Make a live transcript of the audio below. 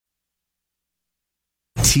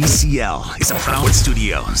TCL is a proud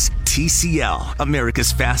Studios. TCL,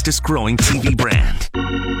 America's fastest growing TV brand.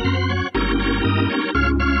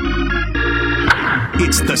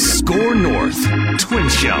 It's the SKOR North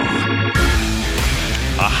Twins Show.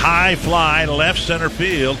 A high fly left center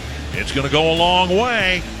field. It's going to go a long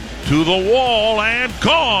way. To the wall and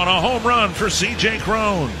gone. A home run for C.J.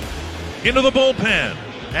 Cron. Into the bullpen.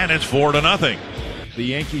 And it's 4-0. The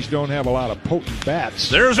Yankees don't have a lot of potent bats.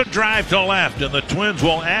 There's a drive to left, and the Twins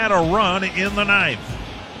will add a run in the ninth.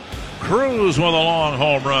 Cruz with a long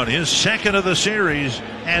home run, his second of the series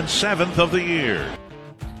and seventh of the year.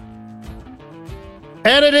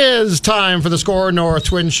 And it is time for the SKOR North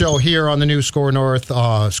Twins Show here on the new SKOR North,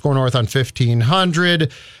 SKOR North on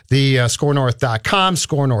 1500, the SKORNorth.com,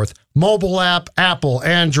 SKOR North mobile app, Apple,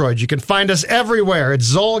 Android. You can find us everywhere.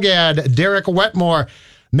 It's Zolgad, Derek Wetmore,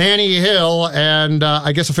 Manny Hill, and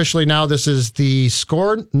I guess officially now this is the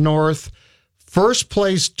SKOR North first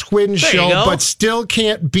place Twin Show, but still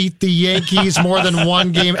can't beat the Yankees more than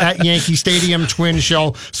one game at Yankee Stadium Twin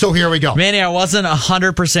Show. So here we go. Manny, I wasn't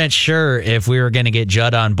 100% sure if we were going to get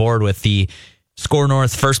Judd on board with the SKOR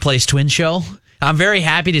North first place Twin Show. I'm very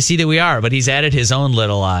happy to see that we are, but he's added his own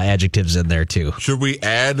little adjectives in there too. Should we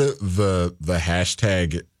add the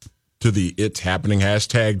hashtag to the It's Happening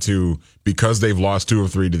hashtag to, because they've lost 2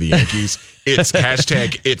 of 3 to the Yankees, it's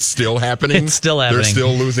hashtag It's Still Happening? It's still happening. They're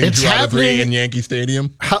still losing It's 2 out of 3 happening. in Yankee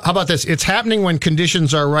Stadium? How about this? It's happening when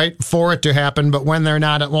conditions are right for it to happen, but when they're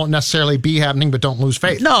not, it won't necessarily be happening, but don't lose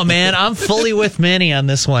faith. No, man, I'm fully with Manny on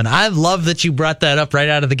this one. I love that you brought that up right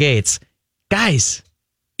out of the gates. Guys,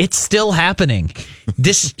 it's still happening.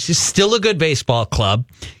 This is still a good baseball club.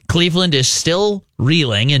 Cleveland is still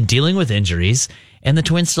reeling and dealing with injuries. And the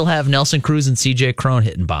Twins still have Nelson Cruz and C.J. Cron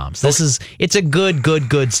hitting bombs. It's a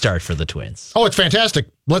good start for the Twins. Oh, it's fantastic.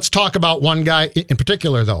 Let's talk about one guy in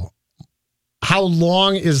particular, though. How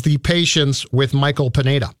long is the patience with Michael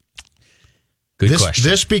Pineda? Good question.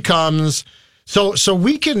 This becomes so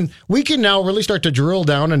we can now really start to drill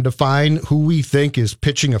down and define who we think is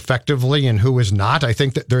pitching effectively and who is not. I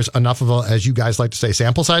think that there's enough of a, as you guys like to say,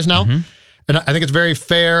 sample size now, and I think it's very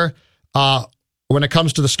fair when it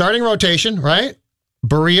comes to the starting rotation, right?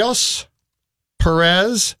 Barrios,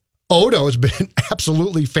 Perez, Odo has been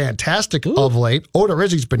absolutely fantastic of late. Odo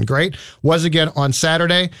Rizzi's been great. Was again on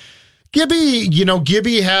Saturday.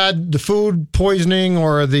 Gibby had the food poisoning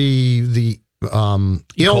or the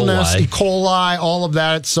illness, E. coli, all of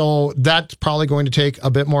that. So that's probably going to take a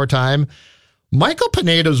bit more time. Michael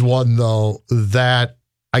Pineda's one, though, that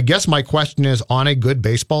I guess my question is, on a good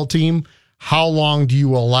baseball team, how long do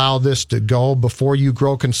you allow this to go before you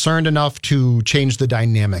grow concerned enough to change the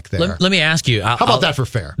dynamic there? Let me ask you. How about that for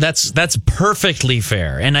fair? That's perfectly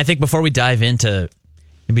fair. And I think before we dive into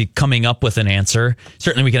maybe coming up with an answer,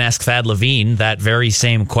 certainly we can ask Thad Levine that very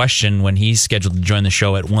same question when he's scheduled to join the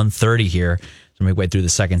show at 1:30 here. So midway through the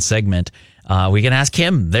second segment. We can ask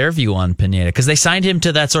him their view on Pineda, because they signed him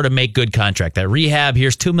to that sort of make good contract, that rehab.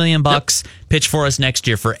 Here's $2 million, pitch for us next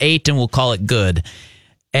year for $8 million, and we'll call it good.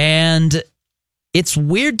 And it's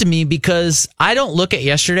weird to me because I don't look at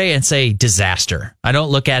yesterday and say disaster. I don't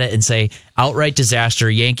look at it and say outright disaster,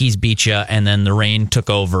 Yankees beat you, and then the rain took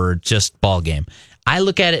over, just ball game. I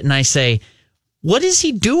look at it and I say, what is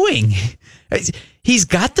he doing? He's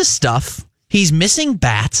got the stuff. He's missing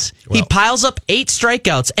bats. He piles up 8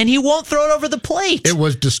 strikeouts, and he won't throw it over the plate. It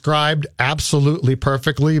was described absolutely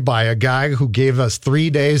perfectly by a guy who gave us 3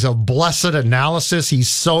 days of blessed analysis. He's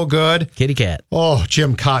so good. Kitty cat. Oh,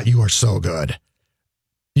 Jim Cott, you are so good.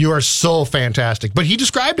 You are so fantastic. But he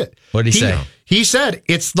described it. What did he say? He said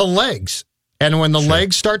it's the legs. And when the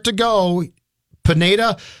legs start to go,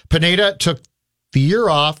 Pineda took the year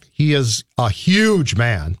off. He is a huge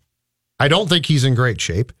man. I don't think he's in great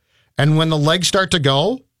shape. And when the legs start to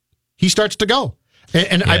go, he starts to go.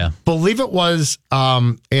 And I believe it was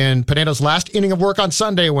in Pineda's last inning of work on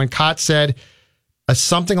Sunday when Cott said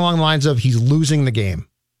something along the lines of he's losing the game.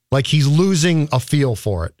 Like he's losing a feel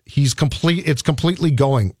for it. It's completely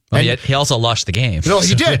going. And yet he also lost the game. No,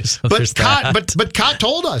 he did. So but Cott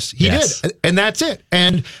told us he did. And that's it.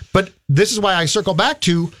 But this is why I circle back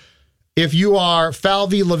to, if you are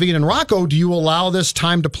Falvey, Levine, and Rocco, do you allow this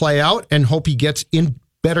time to play out and hope he gets in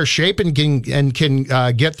better shape and can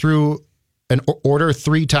get through an order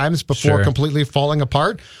 3 times before completely falling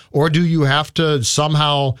apart? Or do you have to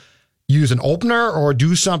somehow use an opener or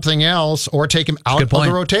do something else or take him out of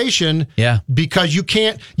the rotation? Yeah. Because you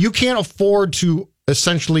can't afford to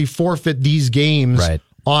essentially forfeit these games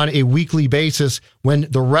on a weekly basis when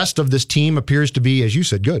the rest of this team appears to be, as you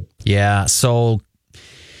said, good. Yeah. So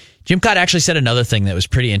Jim Cott actually said another thing that was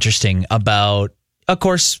pretty interesting about of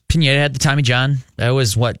course, Pineda had the Tommy John. That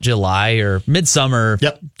was July or midsummer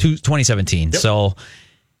 2017. Yep. So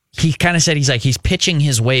he kind of said he's pitching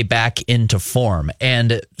his way back into form.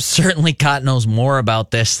 And certainly Cott knows more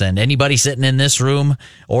about this than anybody sitting in this room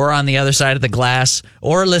or on the other side of the glass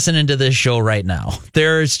or listening to this show right now.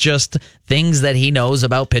 There's just things that he knows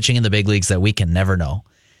about pitching in the big leagues that we can never know.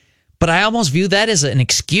 But I almost view that as an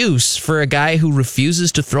excuse for a guy who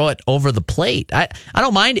refuses to throw it over the plate. I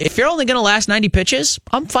don't mind. If you're only going to last 90 pitches,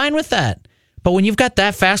 I'm fine with that. But when you've got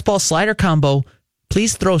that fastball slider combo,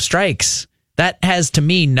 please throw strikes. That has, to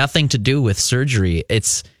me, nothing to do with surgery.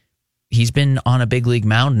 He's been on a big league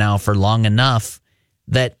mound now for long enough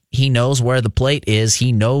that he knows where the plate is.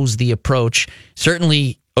 He knows the approach.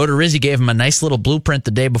 Certainly, Odorizzi gave him a nice little blueprint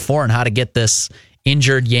the day before on how to get this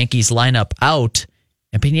injured Yankees lineup out.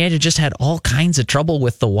 And Pineda just had all kinds of trouble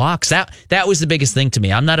with the walks. That was the biggest thing to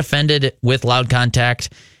me. I'm not offended with loud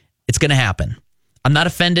contact. It's going to happen. I'm not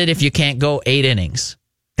offended if you can't go 8 innings.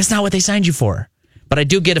 That's not what they signed you for. But I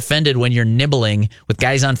do get offended when you're nibbling with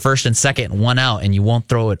guys on first and second and 1 out and you won't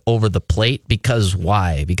throw it over the plate. Because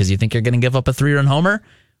why? Because you think you're going to give up a 3-run homer?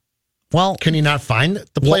 Well, can he not find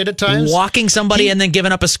the plate at times? Walking somebody and then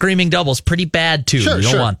giving up a screaming double is pretty bad too. You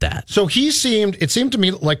don't want that. So it seemed to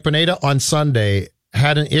me like Pineda on Sunday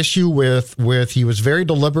had an issue with he was very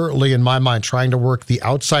deliberately, in my mind, trying to work the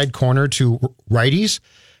outside corner to righties,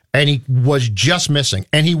 and he was just missing.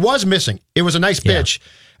 And he was missing. It was a nice pitch.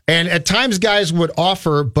 Yeah. And at times guys would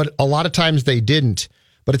offer, but a lot of times they didn't.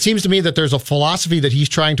 But it seems to me that there's a philosophy that he's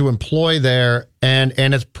trying to employ there, and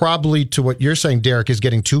it's probably, to what you're saying, Derek, is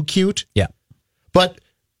getting too cute. Yeah. But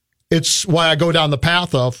it's why I go down the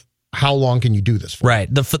path of how long can you do this for? Right.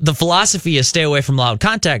 The philosophy is stay away from loud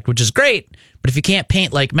contact, which is great. But if you can't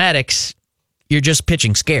paint like Maddox, you're just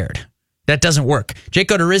pitching scared. That doesn't work. Jake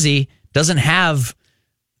Odorizzi doesn't have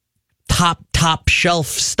top shelf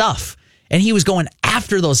stuff. And he was going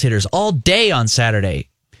after those hitters all day on Saturday.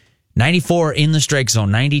 94 in the strike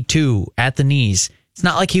zone, 92 at the knees. It's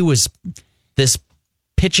not like he was this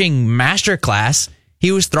pitching masterclass.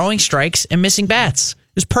 He was throwing strikes and missing bats.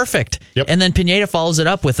 It was perfect. Yep. And then Pineda follows it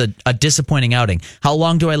up with a disappointing outing. How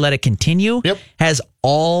long do I let it continue? Yep. Has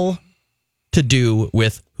all to do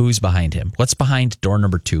with who's behind him. What's behind door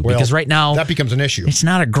number 2? Well, because right now, that becomes an issue. It's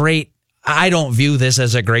not a great, I don't view this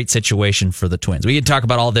as a great situation for the Twins. We can talk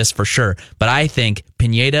about all this for sure, but I think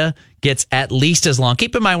Pineda gets at least as long.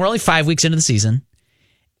 Keep in mind, we're only 5 weeks into the season.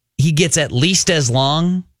 He gets at least as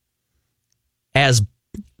long as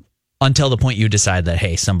until the point you decide that,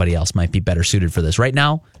 hey, somebody else might be better suited for this. Right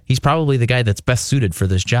now, he's probably the guy that's best suited for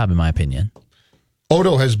this job, in my opinion.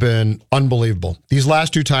 Odo has been unbelievable. These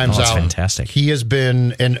last 2 times out, fantastic. He has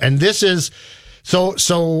been, and this is,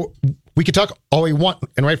 so we could talk all we want,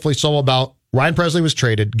 and rightfully so, about Ryan Presley was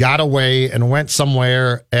traded, got away, and went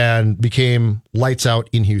somewhere and became lights out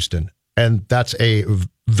in Houston. And that's a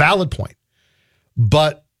valid point.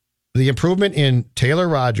 But the improvement in Taylor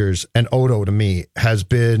Rogers and Odo, to me, has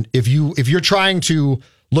been, if you're trying to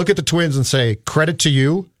look at the Twins and say, credit to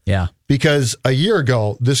you. Yeah. Because a year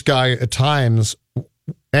ago, this guy at times,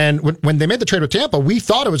 and when they made the trade with Tampa, we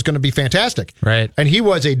thought it was going to be fantastic. Right. And he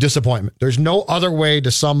was a disappointment. There's no other way to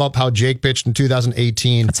sum up how Jake pitched in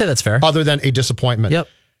 2018. I'd say that's fair. Other than a disappointment. Yep.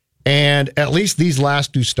 And at least these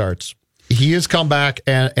last 2 starts, he has come back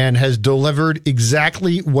and has delivered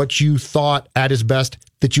exactly what you thought at his best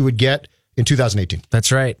that you would get in 2018.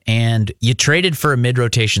 That's right. And you traded for a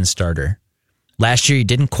mid-rotation starter. Last year, you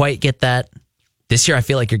didn't quite get that. This year, I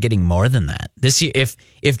feel like you're getting more than that. This year,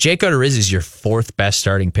 if Jake Odorizzi is your 4th best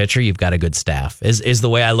starting pitcher, you've got a good staff, is the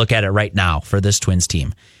way I look at it right now for this Twins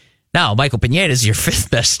team. Now, Michael Pineda is your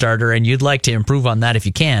 5th best starter, and you'd like to improve on that if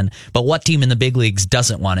you can, but what team in the big leagues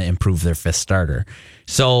doesn't want to improve their 5th starter?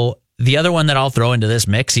 So the other one that I'll throw into this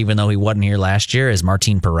mix, even though he wasn't here last year, is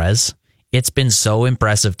Martin Perez. It's been so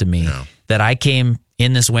impressive to me that I came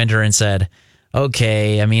in this winter and said,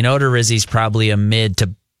 okay, I mean, Odorizzi's probably a mid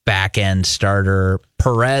to back end starter.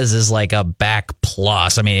 Perez is like a back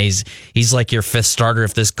plus. I mean, he's like your 5th starter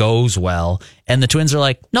if this goes well. And the Twins are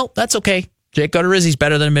like, nope, that's okay. Jake Odorizzi's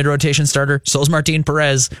better than a mid-rotation starter. So's Martin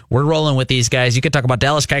Perez. We're rolling with these guys. You could talk about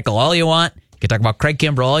Dallas Keuchel all you want. You could talk about Craig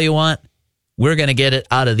Kimbrell all you want. We're going to get it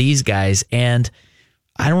out of these guys. And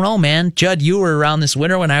I don't know, man. Judd, you were around this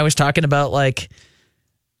winter when I was talking about, like,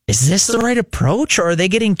 is this the right approach, or are they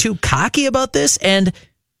getting too cocky about this? And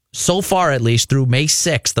so far, at least, through May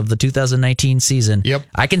 6th of the 2019 season,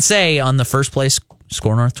 I can say on the First Place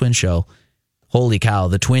SKOR North Twins Show, holy cow,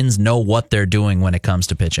 the Twins know what they're doing when it comes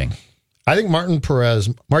to pitching. I think Martin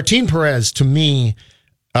Perez, to me,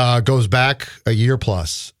 goes back a year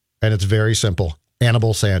plus, and it's very simple.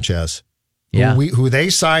 Anibal Sanchez. who they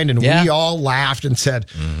signed, and we all laughed and said,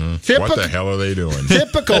 what the hell are they doing?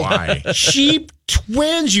 Typical cheap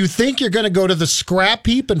Twins. You think you're going to go to the scrap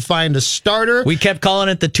heap and find a starter. We kept calling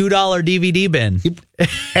it the $2 DVD bin.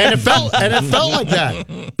 And it felt like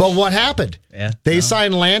that. But what happened? They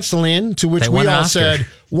signed Lance Lynn, to which we all said,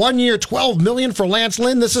 1 year, $12 million for Lance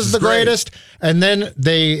Lynn. This is the greatest. And then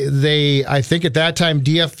they I think at that time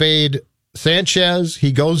DFA'd Sanchez.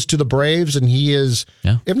 He goes to the Braves, and he is,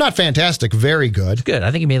 if not fantastic, very good. Good.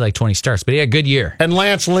 I think he made like 20 starts, but he had a good year. And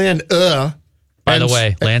Lance Lynn, By the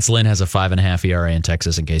way, Lance Lynn has a 5.5 ERA in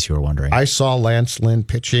Texas, in case you were wondering. I saw Lance Lynn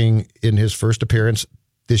pitching in his first appearance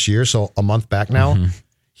this year, so a month back now.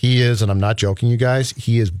 He is, and I'm not joking, you guys,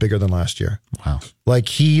 he is bigger than last year. Wow. Like,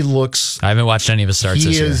 he looks... I haven't watched any of his starts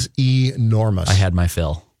this year. He is enormous. I had my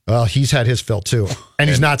fill. Well, he's had his fill, too. And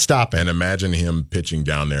he's not stopping. And imagine him pitching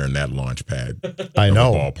down there in that launch pad. I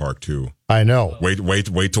know. The ballpark, too. I know.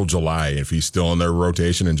 Wait till July. If he's still in their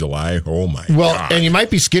rotation in July, oh my God. Well, and he might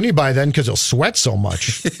be skinny by then because he'll sweat so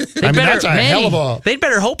much. That's a hell of a... They'd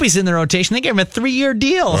better hope he's in the rotation. They gave him a 3-year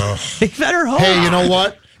deal. They better hope. Hey, you know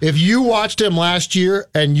what? If you watched him last year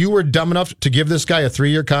and you were dumb enough to give this guy a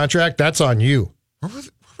 3-year contract, that's on you. What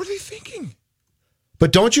were they thinking?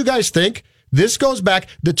 But don't you guys think... This goes back.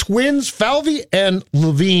 The Twins, Falvey and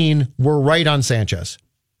Levine, were right on Sanchez.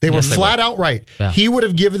 They were flat out right. Yeah. He would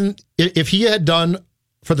have given, if he had done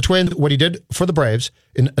for the Twins what he did for the Braves,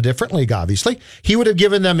 in a different league, obviously, he would have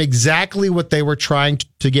given them exactly what they were trying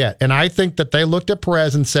to get. And I think that they looked at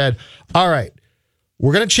Perez and said, all right,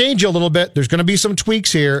 we're going to change you a little bit. There's going to be some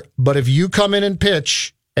tweaks here, but if you come in and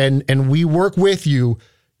pitch and we work with you,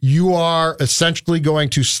 you are essentially going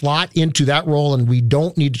to slot into that role, and we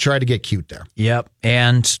don't need to try to get cute there. Yep.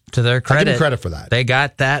 And to their credit, I give them credit for that. They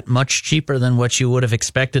got that much cheaper than what you would have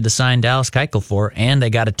expected to sign Dallas Keuchel for, and they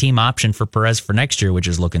got a team option for Perez for next year, which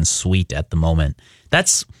is looking sweet at the moment.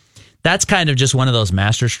 That's kind of just one of those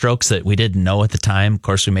master strokes that we didn't know at the time. Of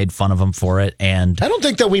course, we made fun of them for it. And I don't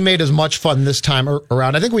think that we made as much fun this time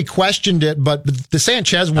around. I think we questioned it, but the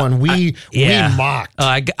Sanchez one, we mocked.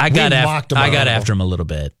 I got after him a little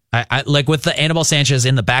bit. I like with the Anibal Sanchez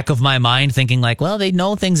in the back of my mind, thinking like, well, they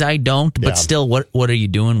know things I don't, but still, what are you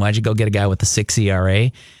doing? Why'd you go get a guy with a 6 ERA?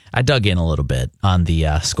 I dug in a little bit on the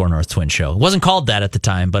SKOR North Twins Show. It wasn't called that at the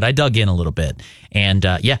time, but I dug in a little bit. And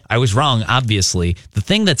I was wrong, obviously. The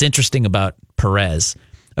thing that's interesting about Perez,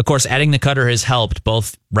 of course, adding the cutter has helped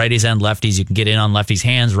both righties and lefties. You can get in on lefties'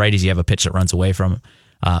 hands. Righties, you have a pitch that runs away from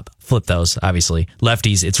flip those, obviously.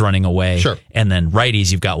 Lefties, it's running away. Sure. And then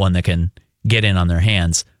righties, you've got one that can get in on their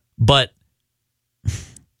hands. But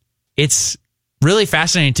it's really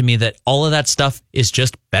fascinating to me that all of that stuff is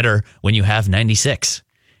just better when you have 96.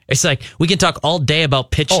 It's like we can talk all day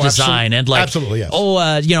about pitch design and like,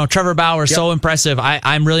 yes. Trevor Bauer, so impressive.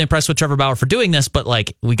 I'm really impressed with Trevor Bauer for doing this, but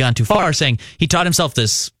like we gone too far saying he taught himself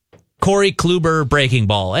this Corey Kluber breaking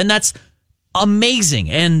ball, and that's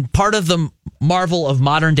amazing and part of the marvel of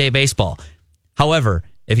modern day baseball. However,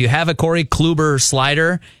 if you have a Corey Kluber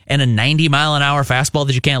slider and a 90-mile-an-hour fastball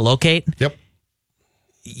that you can't locate,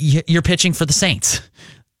 you're pitching for the Saints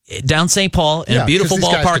down St. Paul in a beautiful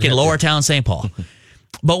ballpark in Lower Town St. Paul.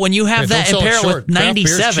 But when you have that and pair it with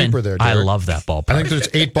 97, I love that ballpark. I think there's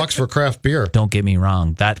 $8 for craft beer. Don't get me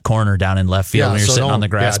wrong. That corner down in left field when you're sitting on the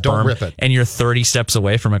grass berm and you're 30 steps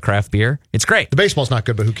away from a craft beer, it's great. The baseball's not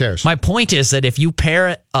good, but who cares? My point is that if you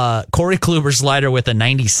pair a Corey Kluber slider with a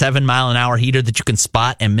 97-mile-an-hour heater that you can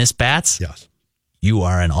spot and miss bats, you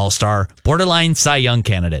are an all-star, borderline Cy Young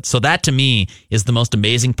candidate. So that, to me, is the most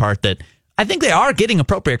amazing part that I think they are getting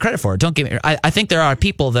appropriate credit for it. Don't get me. I think there are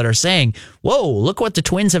people that are saying, "Whoa, look what the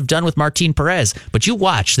Twins have done with Martin Perez." But you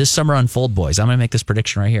watch this summer unfold, boys. I'm going to make this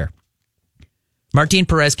prediction right here. Martin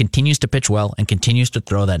Perez continues to pitch well and continues to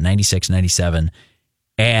throw that 96, 97.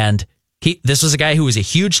 And this was a guy who was a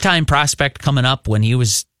huge-time prospect coming up when he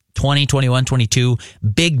was 20, 21, 22.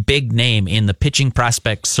 Big name in the pitching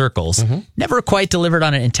prospect circles. Never quite delivered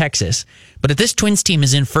on it in Texas. But if this Twins team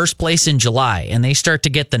is in first place in July and they start to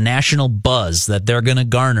get the national buzz that they're going to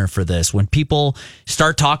garner for this, when people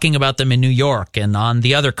start talking about them in New York and on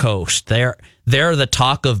the other coast, they're the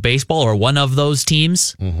talk of baseball, or one of those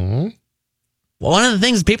teams. One of the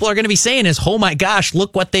things people are going to be saying is, oh my gosh,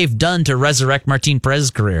 look what they've done to resurrect Martin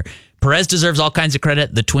Perez's career. Perez deserves all kinds of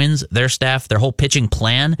credit. The Twins, their staff, their whole pitching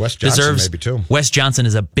plan deserves. Maybe too. Wes Johnson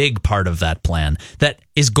is a big part of that plan that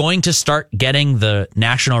is going to start getting the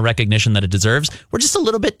national recognition that it deserves. We're just a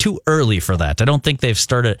little bit too early for that. I don't think they've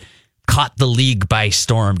caught the league by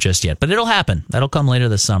storm just yet, but it'll happen. That'll come later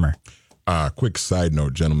this summer. Quick side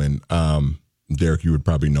note, gentlemen. Derek, you would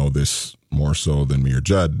probably know this more so than me or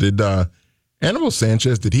Judd. Did Anibal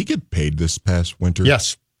Sanchez, did he get paid this past winter?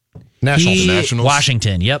 Yes. Nationals.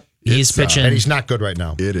 Washington, yep. He's pitching. And he's not good right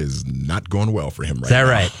now. It is not going well for him right now. Is that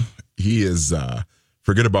right? He is,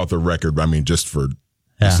 forget about the record. I mean, just for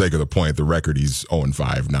the sake of the point, the record, he's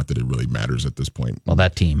 0-5. Not that it really matters at this point. Well,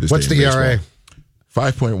 that team. What's the ERA?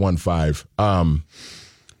 5.15,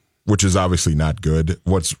 which is obviously not good.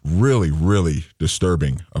 What's really, really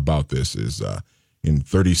disturbing about this is in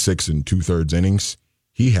 36 2/3 innings,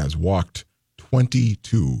 he has walked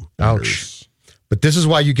 22 batters. Ouch. But this is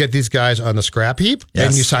why you get these guys on the scrap heap,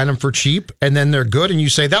 and you sign them for cheap, and then they're good, and you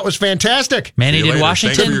say, that was fantastic. Manny, did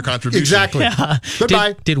Washington? Thanks for your contribution. Exactly. Yeah.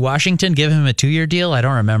 Goodbye. Did Washington give him a 2-year deal? I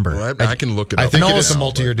don't remember. Well, I can look it up. I think it is a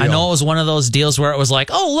multi-year deal. I know it was one of those deals where it was like,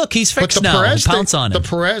 oh, look, he's fixed now. Pounce on him.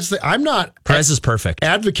 I'm not. Perez is perfect.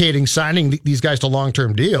 Advocating signing these guys to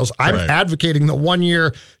long-term deals. I'm advocating the 1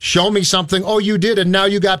 year, show me something. Oh, you did, and now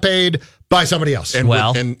you got paid by somebody else. And,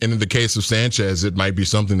 and in the case of Sanchez, it might be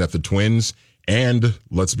something that the Twins, and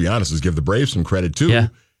let's be honest, let's give the Braves some credit too,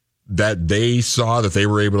 that they saw that they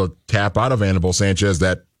were able to tap out of Anibal Sanchez,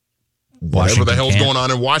 that whatever the hell's going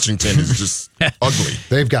on in Washington is just ugly.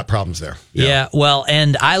 They've got problems there. Yeah, well,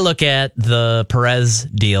 and I look at the Perez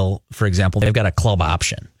deal, for example, they've got a club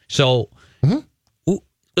option. So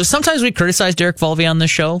sometimes we criticize Derek Falvey on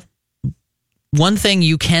this show. One thing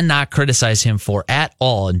you cannot criticize him for at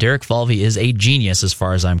all, and Derek Falvey is a genius as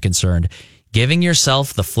far as I'm concerned, giving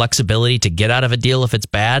yourself the flexibility to get out of a deal if it's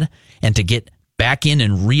bad and to get back in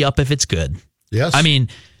and re-up if it's good. Yes. I mean,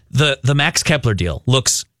 the Max Kepler deal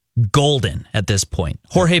looks golden at this point.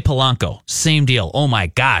 Jorge Polanco, same deal. Oh my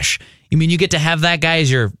gosh. You mean you get to have that guy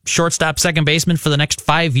as your shortstop second baseman for the next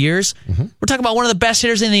 5 years? We're talking about one of the best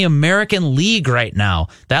hitters in the American League right now.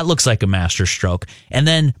 That looks like a masterstroke. And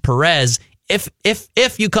then Perez,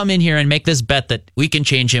 if you come in here and make this bet that we can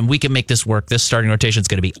change him, we can make this work, this starting rotation is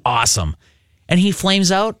going to be awesome, and he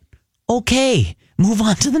flames out, okay, move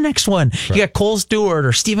on to the next one. Right. You got Cole Stewart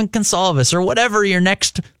or Steven Gonsalves or whatever your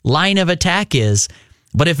next line of attack is.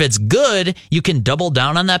 But if it's good, you can double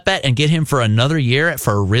down on that bet and get him for another year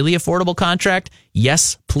for a really affordable contract.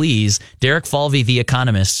 Yes, please. Derek Falvey, the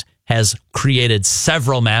economist, has created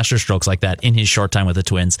several masterstrokes like that in his short time with the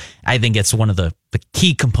Twins. I think it's one of the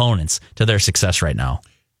key components to their success right now.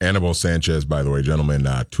 Anibal Sanchez, by the way, gentlemen,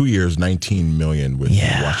 2 years, $19 million with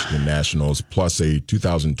the Washington Nationals, plus a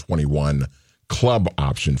 2021 club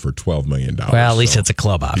option for $12 million. Well, at least it's a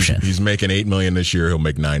club option. He's making $8 million this year. He'll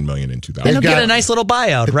make $9 million in 2000. And he'll get a nice little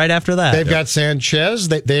buyout right after that. They've got Sanchez.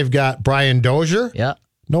 They've got Brian Dozier. Yeah.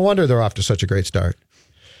 No wonder they're off to such a great start.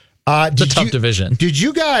 It's a tough division. Did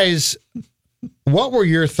you guys, what were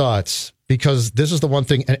your thoughts? Because this is the one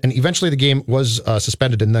thing, and eventually the game was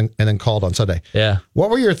suspended and then called on Sunday. Yeah. What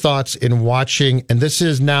were your thoughts in watching, and this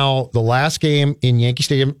is now the last game in Yankee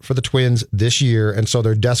Stadium for the Twins this year, and so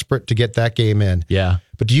they're desperate to get that game in. Yeah.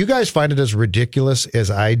 But do you guys find it as ridiculous as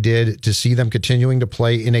I did to see them continuing to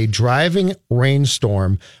play in a driving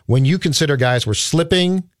rainstorm when you consider guys were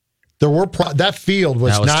slipping? There were that field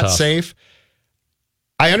was not tough. safe.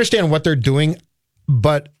 I understand what they're doing,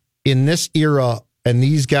 but in this era, and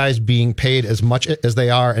these guys being paid as much as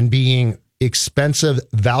they are and being expensive,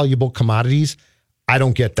 valuable commodities, I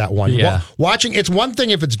don't get that one. Yeah. Watching, it's one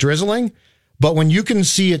thing if it's drizzling, but when you can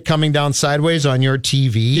see it coming down sideways on your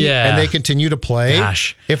TV and they continue to play,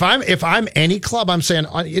 gosh. If I'm any club, I'm saying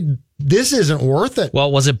this isn't worth it.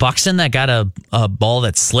 Well, was it Buxton that got a ball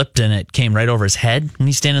that slipped and it came right over his head when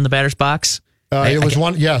he's standing in the batter's box? It was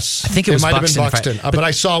one, yes. I think it was might Buxton, have been Buxton. But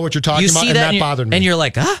I saw what you're talking about, and that bothered me. And you're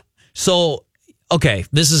like, So, okay,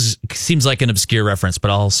 this seems like an obscure reference,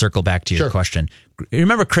 but I'll circle back to your question. You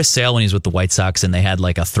remember Chris Sale when he was with the White Sox and they had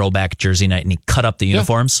like a throwback jersey night and he cut up the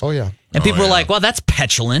uniforms? Oh, yeah. And people were like, well, that's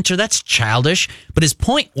petulant or that's childish. But his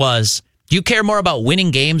point was, do you care more about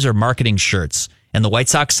winning games or marketing shirts? And the White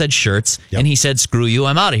Sox said shirts, and he said, screw you,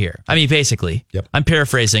 I'm out of here. I mean, basically, I'm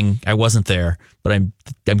paraphrasing. I wasn't there, but I'm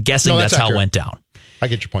guessing that's how it went down. I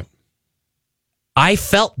get your point. I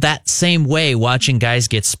felt that same way watching guys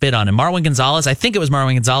get spit on. And Marwin Gonzalez, I think it was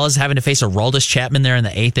Marwin Gonzalez having to face Aroldis Chapman there in the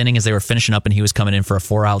 8th inning as they were finishing up and he was coming in for a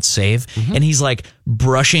 4-out save. And he's like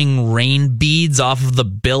brushing rain beads off of the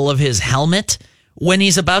bill of his helmet when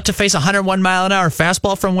he's about to face a 101-mile-an-hour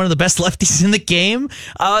fastball from one of the best lefties in the game.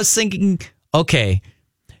 I was thinking, okay,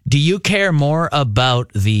 do you care more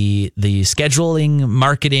about the scheduling,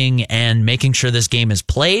 marketing, and making sure this game is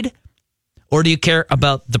played? Or do you care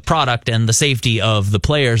about the product and the safety of the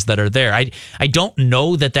players that are there? I don't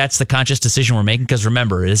know that that's the conscious decision we're making, because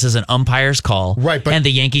remember, this is an umpire's call. Right, but and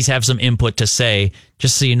the Yankees have some input to say,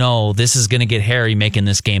 just so you know, this is going to get hairy making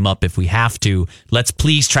this game up if we have to. Let's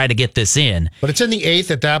please try to get this in. But it's in the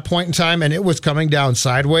 8th at that point in time, and it was coming down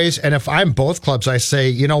sideways. And if I'm both clubs, I say,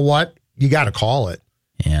 you know what? You got to call it.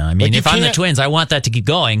 Yeah, I mean, if I'm the Twins, I want that to keep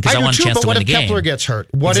going because I want a chance to win the game. What if Kepler gets hurt?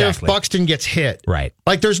 What if Buxton gets hit? Right.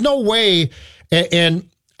 Like, there's no way, and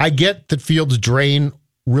I get that fields drain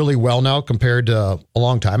really well now compared to a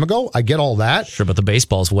long time ago. I get all that. Sure, but the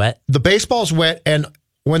baseball's wet. The baseball's wet, and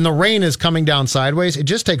when the rain is coming down sideways, it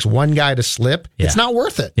just takes one guy to slip. Yeah. It's not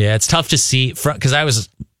worth it. Yeah, it's tough to see, because I was,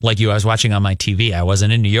 like you, I was watching on my TV. I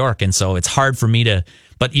wasn't in New York, and so it's hard for me to...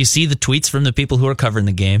 But you see the tweets from the people who are covering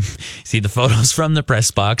the game. You see the photos from the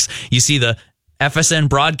press box. You see the FSN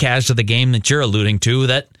broadcast of the game that you're alluding to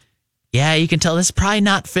that, yeah, you can tell this is probably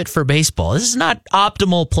not fit for baseball. This is not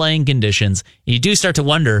optimal playing conditions. You do start to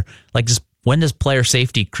wonder, like, just when does player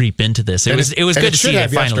safety creep into this? It was good to see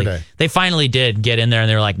that they finally did get in there, and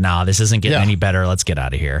they were like, nah, this isn't getting any better. Let's get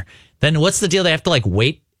out of here. Then what's the deal? They have to, like,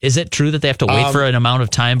 wait. Is it true that they have to wait for an amount of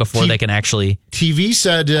time before they can actually... TV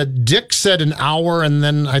said, Dick said an hour, and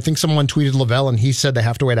then I think someone tweeted Lavelle, and he said they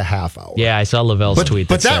have to wait a half hour. Yeah, I saw Lavelle's tweet.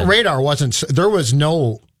 But that radar wasn't... There was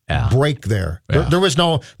no break there. Yeah. There was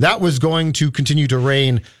no... That was going to continue to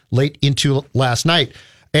rain late into last night.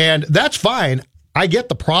 And that's fine. I get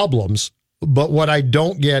the problems, but what I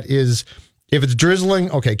don't get is if it's drizzling,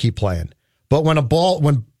 okay, keep playing. But when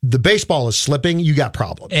the baseball is slipping, you got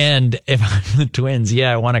problems. And if I'm the Twins,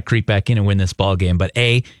 I want to creep back in and win this ball game. But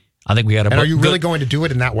I think we got a... And are you really going to do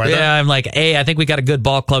it in that weather? Yeah, I'm like, I think we got a good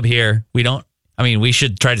ball club here. We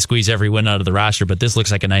should try to squeeze every win out of the roster, but this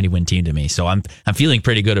looks like a 90-win team to me. So I'm feeling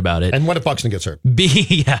pretty good about it. And what if Buxton gets hurt?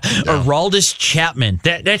 Aroldis Chapman.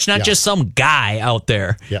 That's not just some guy out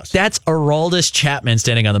there. Yes. That's Aroldis Chapman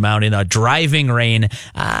standing on the mound in a driving rain.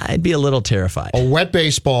 I'd be a little terrified. A wet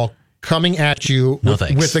baseball coming at you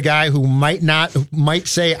with a guy who might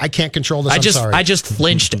say, I can't control this. I just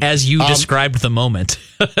flinched as you described the moment.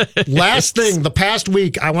 Last thing, the past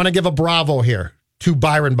week, I want to give a bravo here to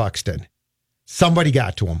Byron Buxton. Somebody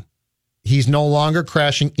got to him. He's no longer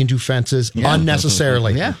crashing into fences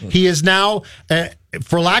unnecessarily. He is now,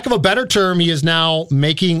 for lack of a better term, he is now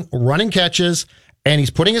making running catches. And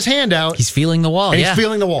he's putting his hand out. He's feeling the wall. He's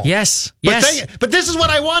feeling the wall. Yes. But this is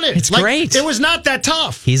what I wanted. It's great. It was not that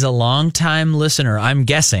tough. He's a longtime listener, I'm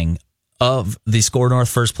guessing, of the SKOR North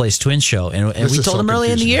First Place Twins Show. And we told him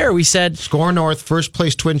early in the year, we said... SKOR North First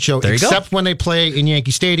Place Twins Show, except when they play in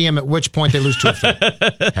Yankee Stadium, at which point they lose 2-3.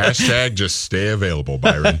 Hashtag just stay available,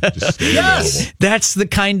 Byron. Just stay available. That's the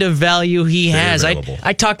kind of value he has.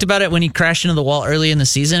 I talked about it when he crashed into the wall early in the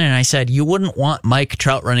season, and I said, you wouldn't want Mike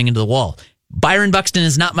Trout running into the wall. Byron Buxton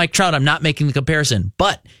is not Mike Trout. I'm not making the comparison.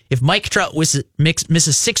 But if Mike Trout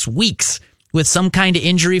misses 6 weeks with some kind of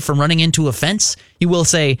injury from running into a fence, you will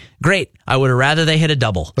say, great, I would have rather they hit a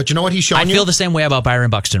double. But you know what he's shown you? I feel the same way about Byron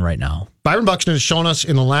Buxton right now. Byron Buxton has shown us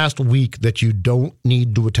in the last week that you don't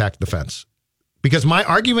need to attack the fence. Because my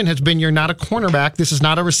argument has been, you're not a cornerback. This is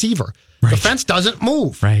not a receiver. Right. The fence doesn't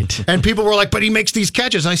move. Right. And people were like, but he makes these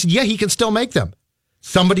catches. And I said, yeah, he can still make them.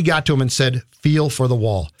 Somebody got to him and said, feel for the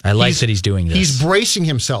wall. I like that he's doing this. He's bracing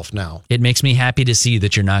himself now. It makes me happy to see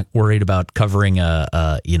that you're not worried about covering a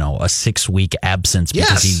 6-week absence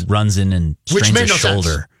because he runs in and strains his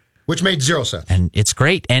shoulder. Which made 0 sense. And it's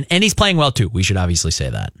great. And he's playing well, too. We should obviously say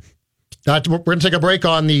that. We're going to take a break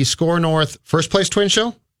on the SKOR North First Place Twin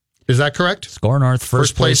Show. Is that correct? SKOR North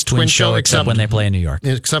First Place Twin Show, except when they play in New York.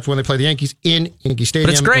 Except when they play the Yankees in Yankee Stadium,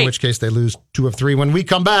 but it's great. In which case they lose 2 of 3. When we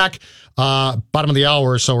come back, bottom of the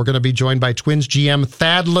hour, so we're going to be joined by Twins GM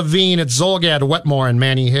Thad Levine at Zolgad, Wetmore, and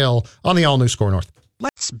Manny Hill on the all-new SKOR North.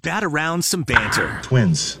 Let's bat around some banter.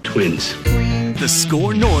 Twins. The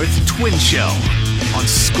SKOR North Twins Show on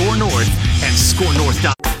SKOR North and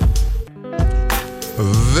SKORNorth.com.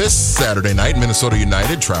 This Saturday night, Minnesota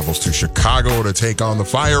United travels to Chicago to take on the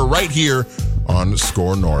Fire right here on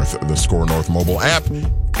SKOR North, the SKOR North mobile app,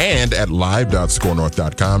 and at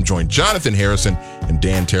live.skornorth.com. Join Jonathan Harrison and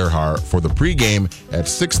Dan Terhar for the pregame at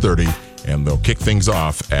 6:30, and they'll kick things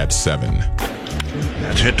off at 7.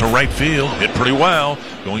 That's hit to right field. Hit pretty well.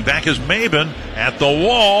 Going back is Maben at the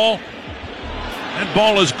wall. That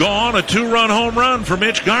ball is gone. A 2-run home run for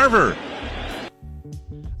Mitch Garver.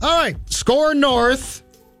 All right, SKOR North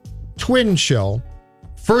Twin Show.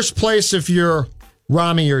 First place if you're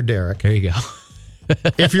Rami or Derek. There you go.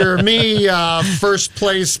 If you're me, first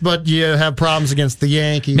place, but you have problems against the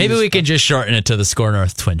Yankees. Maybe we can just shorten it to the SKOR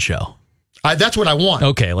North Twin Show. That's what I want.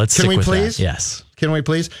 Okay, let's Can stick we with please? that. Yes. Can we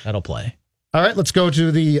please? That'll play. All right, let's go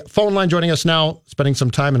to the phone line. Joining us now, spending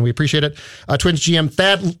some time, and we appreciate it. Twins GM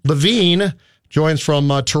Thad Levine joins from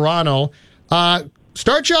Toronto.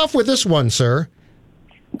 Start you off with this one, sir.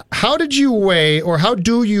 How did you weigh, or how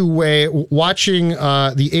do you weigh, watching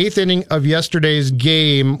the eighth inning of yesterday's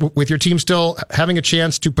game with your team still having a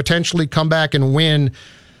chance to potentially come back and win,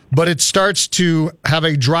 but it starts to have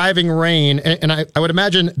a driving rain, and I would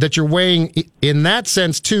imagine that you're weighing, in that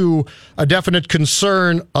sense, too, a definite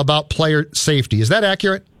concern about player safety. Is that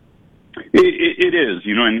accurate? It is.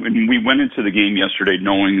 And we went into the game yesterday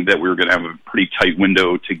knowing that we were going to have a pretty tight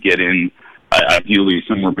window to get in, ideally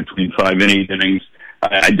somewhere between 5 and 8 innings.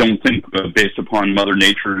 I don't think, based upon Mother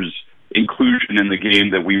Nature's inclusion in the game,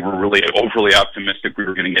 that we were really overly optimistic we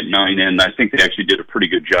were going to get 9 in. I think they actually did a pretty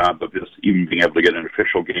good job of just even being able to get an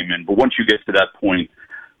official game in. But once you get to that point,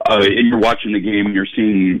 and you're watching the game and you're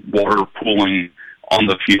seeing water pooling on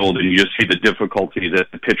the field and you just see the difficulty that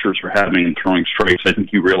the pitchers are having in throwing strikes, I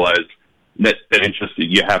think you realize that it's just that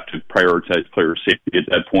you have to prioritize player safety at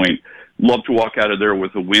that point. Love to walk out of there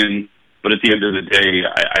with a win, but at the end of the day,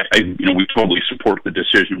 we totally support the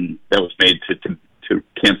decision that was made to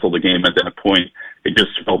cancel the game at that point. It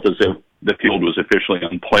just felt as if the field was officially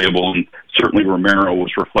unplayable, and certainly Romero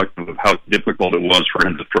was reflective of how difficult it was for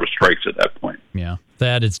him to throw strikes at that point. Yeah,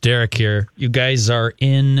 Thad, it's Derek here. You guys are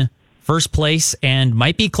in first place and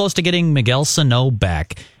might be close to getting Miguel Sano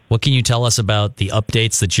back. What can you tell us about the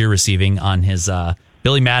updates that you're receiving on his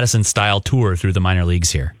Billy Madison-style tour through the minor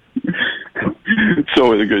leagues here?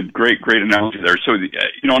 So a great analogy there. So,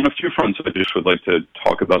 on a few fronts, I just would like to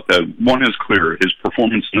talk about that. One is clear: his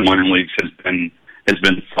performance in the minor leagues has been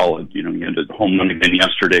solid. He had a home run again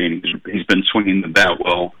yesterday, and he's been swinging the bat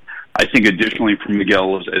well. I think additionally from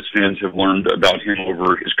Miguel, as fans have learned about him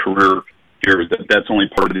over his career here, that's only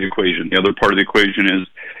part of the equation. The other part of the equation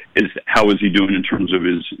is how is he doing in terms of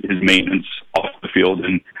his maintenance off the field,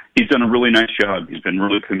 and he's done a really nice job. He's been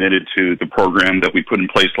really committed to the program that we put in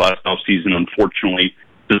place last offseason. Unfortunately,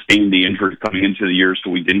 sustained the injury coming into the year,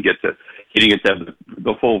 so he didn't get to have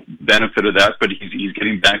the full benefit of that. But he's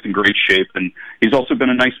getting back in great shape, and he's also been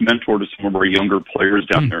a nice mentor to some of our younger players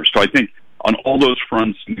down there. So I think on all those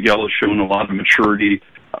fronts, Miguel has shown a lot of maturity,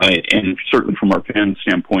 and certainly from our fan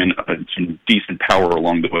standpoint, some decent power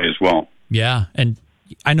along the way as well. Yeah, and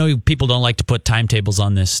I know people don't like to put timetables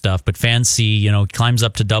on this stuff, but fans see, he climbs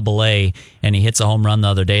up to Double-A and he hits a home run the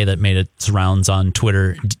other day that made its rounds on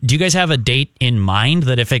Twitter. Do you guys have a date in mind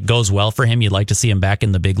that if it goes well for him, you'd like to see him back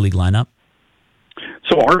in the big league lineup?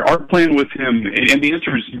 So our plan with him, and the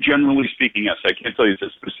answer is generally speaking, yes. I can't tell you it's a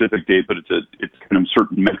specific date, but it's kind of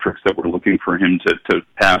certain metrics that we're looking for him to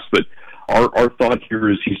pass. But our thought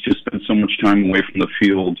here is he's just spent so much time away from the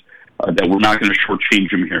field that we're not going to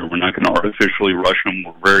shortchange him here. We're not going to artificially rush him.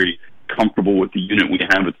 We're very comfortable with the unit we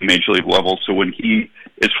have at the major league level. So when he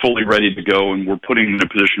is fully ready to go and we're putting him in a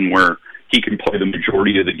position where he can play the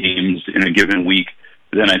majority of the games in a given week,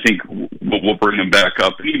 then I think we'll bring him back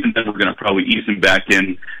up. And even then we're going to probably ease him back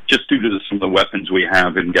in just due to some of the weapons we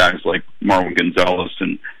have in guys like Marwin Gonzalez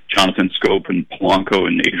and Jonathan Scope and Polanco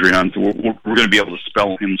and Adrian. So we're going to be able to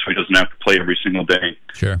spell him so he doesn't have to play every single day.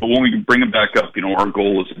 Sure. But when we bring him back up, our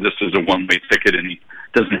goal is this is a one-way ticket and he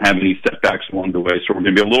doesn't have any setbacks along the way. So we're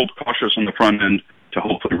going to be a little cautious on the front end to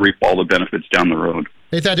hopefully reap all the benefits down the road.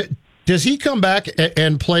 Hey, Thad, does he come back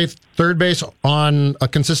and play third base on a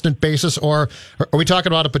consistent basis, or are we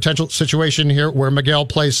talking about a potential situation here where Miguel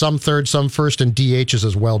plays some third, some first, and DHs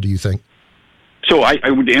as well, do you think? So I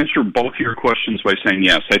would answer both of your questions by saying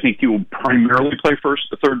yes. I think he will primarily play first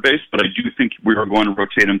to third base, but I do think we are going to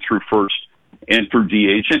rotate him through first and through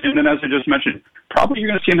DH. And then, as I just mentioned, probably you're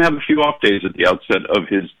going to see him have a few off days at the outset of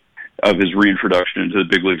his reintroduction into the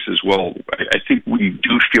big leagues as well. I think we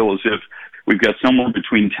do feel as if we've got somewhere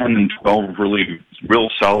between 10 and 12 real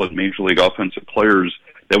solid major league offensive players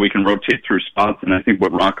that we can rotate through spots. And I think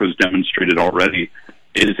what Rocco's demonstrated already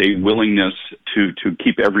is a willingness to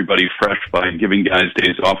keep everybody fresh by giving guys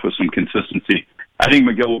days off with some consistency. I think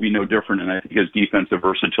Miguel will be no different, and I think his defensive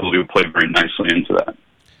versatility will play very nicely into that.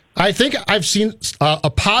 I think I've seen a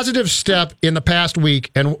positive step in the past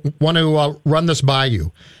week and want to run this by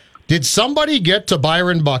you. Did somebody get to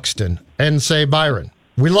Byron Buxton and say, Byron,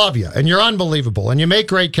 we love you, and you're unbelievable, and you make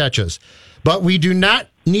great catches, but we do not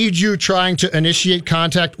need you trying to initiate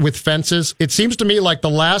contact with fences? It seems to me like the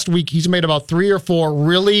last week he's made about 3 or 4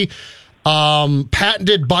 really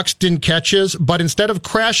patented Buxton catches, but instead of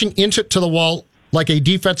crashing into the wall like a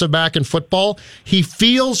defensive back in football, he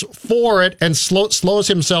feels for it and slows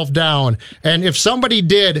himself down. And if somebody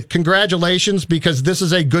did, congratulations, because this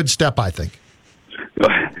is a good step, I think.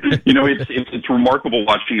 It's remarkable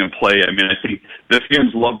watching him play. I mean, I think the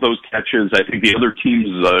fans love those catches. I think the other teams'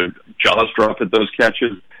 jaws drop at those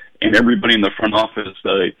catches, and everybody in the front office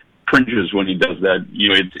cringes when he does that.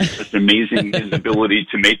 It's just amazing his ability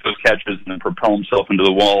to make those catches and then propel himself into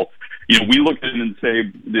the wall. We look at it and say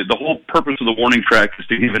the whole purpose of the warning track is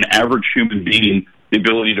to give an average human being the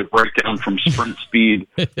ability to break down from sprint speed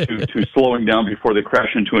to slowing down before they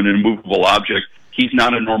crash into an immovable object. He's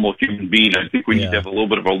not a normal human being. I think we need to have a little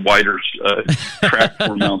bit of a wider track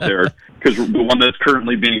for him out there, because the one that's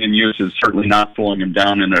currently being in use is certainly not slowing him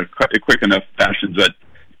down in a quick enough fashion. But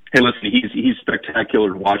hey, listen, he's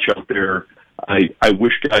spectacular to watch out there. I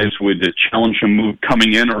wish guys would challenge him move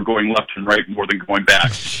coming in or going left and right more than going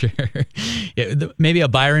back. Sure. Yeah, maybe a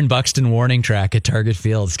Byron Buxton warning track at Target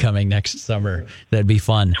Field is coming next summer. That'd be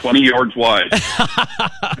fun. 20 yards wide.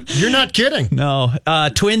 You're not kidding. No.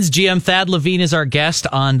 Twins GM Thad Levine is our guest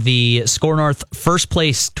on the SKOR North First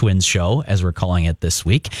Place Twins Show, as we're calling it this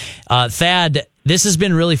week. Thad, this has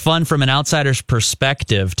been really fun from an outsider's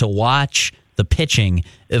perspective to watch the pitching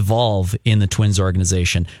evolve in the Twins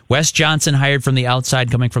organization. Wes Johnson hired from the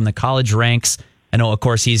outside, coming from the college ranks. I know, of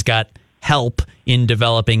course, he's got help in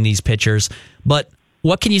developing these pitchers. But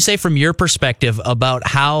what can you say from your perspective about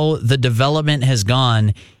how the development has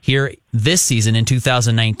gone here this season in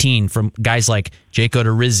 2019 from guys like Jake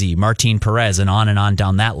Odorizzi, Martin Perez, and on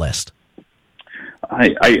down that list?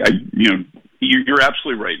 You're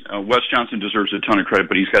absolutely right. Wes Johnson deserves a ton of credit,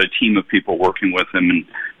 but he's got a team of people working with him, and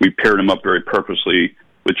we paired him up very purposely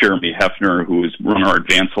with Jeremy Hefner, who has run our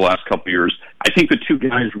advance the last couple of years. I think the two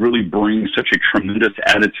guys really bring such a tremendous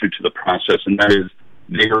attitude to the process, and that is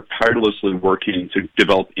they are tirelessly working to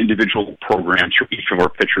develop individual programs for each of our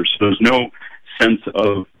pitchers. So there's no sense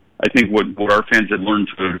of, I think, what our fans had learned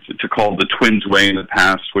to call the Twins way in the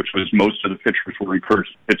past, which was most of the pitchers were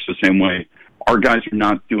encouraged to pitch the same way. Our guys are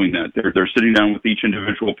not doing that. They're sitting down with each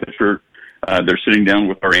individual pitcher. They're sitting down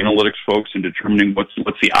with our analytics folks and determining what's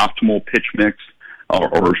the optimal pitch mix,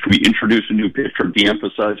 or should we introduce a new pitch or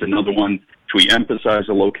de-emphasize another one? Should we emphasize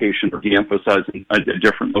a location or de-emphasize a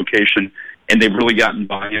different location? And they've really gotten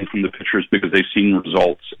buy-in from the pitchers because they've seen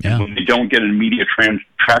results. Yeah. And when they don't get an immediate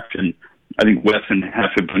traction, I think Wes and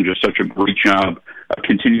Hef have done just such a great job of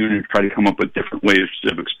continuing to try to come up with different ways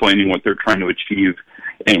of explaining what they're trying to achieve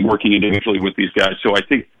and working individually with these guys. So I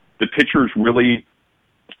think the pitchers really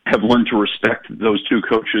have learned to respect those two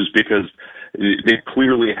coaches because they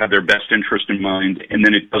clearly have their best interest in mind, and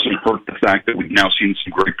then it doesn't hurt the fact that we've now seen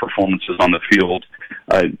some great performances on the field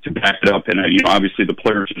to back it up. And obviously the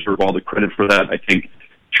players deserve all the credit for that. I think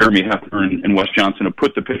Jeremy Hefner and Wes Johnson have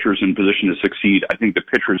put the pitchers in position to succeed. I think the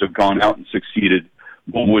pitchers have gone out and succeeded.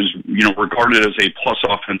 What was regarded as a plus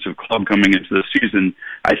offensive club coming into the season,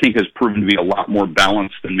 I think has proven to be a lot more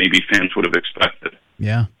balanced than maybe fans would have expected.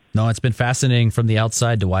 Yeah. No, it's been fascinating from the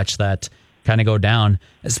outside to watch that kind of go down.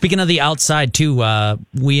 Speaking of the outside, too,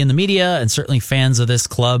 we in the media and certainly fans of this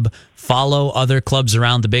club follow other clubs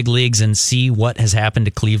around the big leagues and see what has happened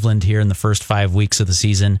to Cleveland here in the first 5 weeks of the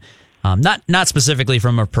season. Not specifically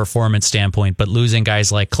from a performance standpoint, but losing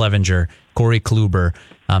guys like Clevenger, Corey Kluber,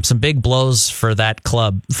 some big blows for that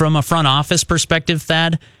club. From a front office perspective,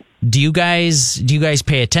 Thad, do you guys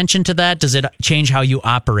pay attention to that? Does it change how you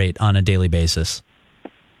operate on a daily basis?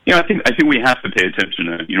 I think we have to pay attention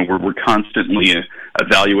to it. We're constantly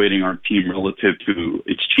evaluating our team relative to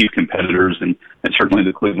its chief competitors, and certainly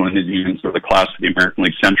the Cleveland Indians are the class of the American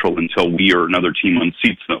League Central until we or another team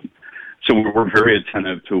unseats them. So we're very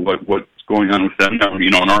attentive to what's going on with them. Now,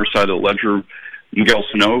 on our side of the ledger, Miguel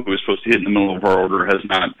Sano, who was supposed to hit in the middle of our order, has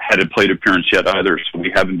not had a plate appearance yet either, so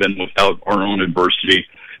we haven't been without our own adversity.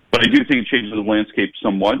 But I do think it changes the landscape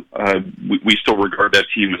somewhat. We still regard that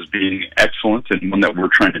team as being excellent and one that we're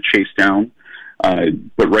trying to chase down.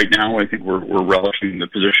 But right now, I think we're relishing the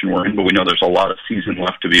position we're in, but we know there's a lot of season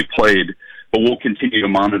left to be played. But we'll continue to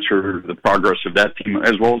monitor the progress of that team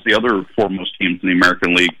as well as the other foremost teams in the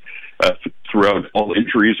American League throughout all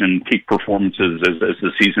injuries and peak performances as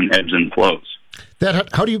the season ebbs and flows.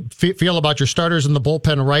 How do you feel about your starters in the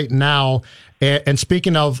bullpen right now? And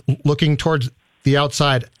speaking of looking towards the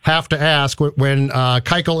outside, have to ask, when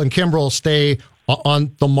Keuchel and Kimbrel stay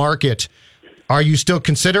on the market, are you still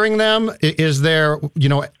considering them? Is there,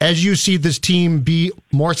 as you see this team be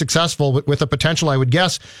more successful with a potential, I would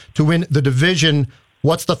guess, to win the division,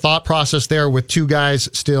 what's the thought process there with two guys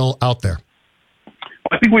still out there?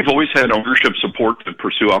 I think we've always had ownership support to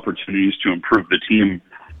pursue opportunities to improve the team.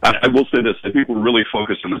 I will say this, I think we're really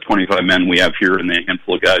focused on the 25 men we have here and the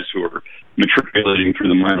handful of guys who are matriculating through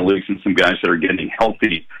the minor leagues and some guys that are getting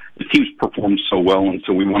healthy. The team's performed so well, and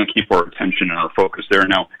so we want to keep our attention and our focus there.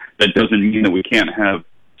 Now, that doesn't mean that we can't have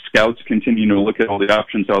scouts continue to look at all the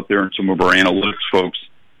options out there and some of our analytics folks.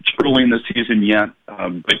 It's early in the season yet,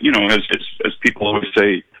 but, as people always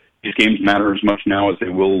say, these games matter as much now as they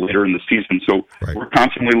will later in the season. So we're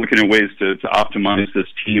constantly looking at ways to optimize this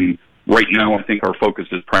team. Right now, I think our focus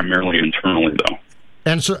is primarily internally, though.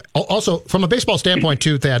 And so, also, from a baseball standpoint,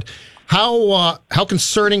 too, Thad, how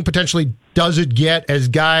concerning potentially does it get as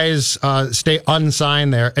guys stay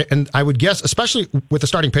unsigned there? And I would guess, especially with the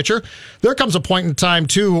starting pitcher, there comes a point in time,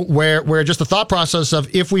 too, where just the thought process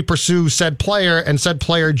of if we pursue said player and said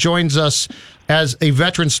player joins us as a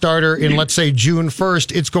veteran starter in, let's say, June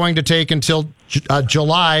 1st, it's going to take until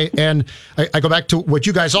July. And I go back to what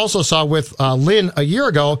you guys also saw with Lynn a year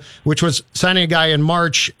ago, which was signing a guy in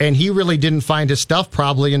March, and he really didn't find his stuff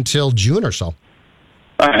probably until June or so.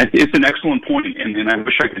 It's an excellent point, and I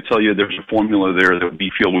wish I could tell you there's a formula there that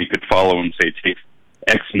we feel we could follow and say it takes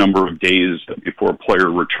X number of days before a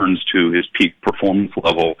player returns to his peak performance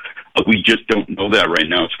level. We just don't know that right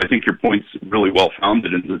now. So I think your point's really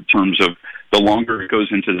well-founded in terms of the longer it goes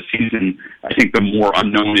into the season, I think the more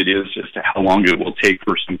unknown it is as to how long it will take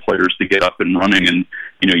for some players to get up and running. And,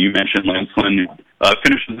 you mentioned Lance Lynn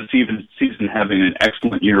finishes the season having an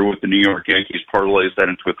excellent year with the New York Yankees, parlays that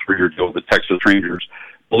into a 3-year deal with the Texas Rangers.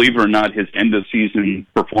 Believe it or not, his end-of-season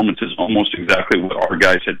performance is almost exactly what our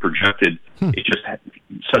guys had projected. It just had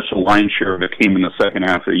such a lion's share of it came in the second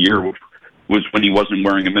half of the year, which was when he wasn't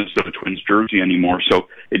wearing a Minnesota Twins jersey anymore. So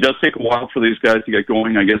it does take a while for these guys to get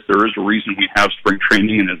going. I guess there is a reason we have spring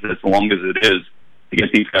training, and as long as it is, to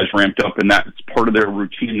get these guys ramped up, and that's part of their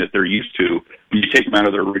routine that they're used to. When you take them out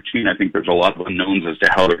of their routine, I think there's a lot of unknowns as to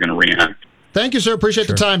how they're going to react. Thank you, sir. Appreciate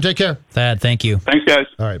the time. Take care. Thad, thank you. Thanks, guys.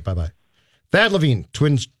 All right, bye-bye. Thad Levine,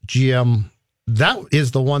 Twins GM. That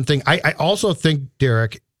is the one thing. I also think,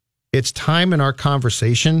 Derek, it's time in our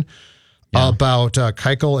conversation about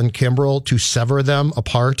Keuchel and Kimbrel to sever them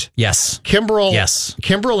apart. Yes.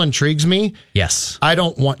 Kimbrel intrigues me. Yes. I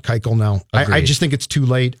don't want Keuchel now. I just think it's too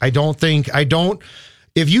late.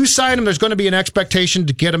 If you sign him, there's going to be an expectation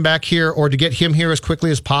to get him back here or to get him here as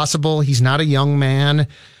quickly as possible. He's not a young man.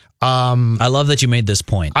 I love that you made this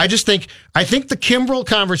point. I think the Kimbrel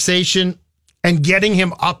conversation and getting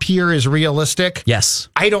him up here is realistic. Yes.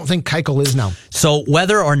 I don't think Keuchel is now. So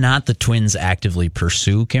whether or not the Twins actively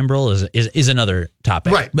pursue Kimbrel is another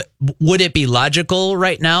topic. Right. But would it be logical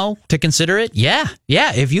right now to consider it? Yeah.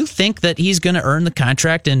 Yeah. If you think that he's going to earn the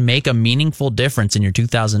contract and make a meaningful difference in your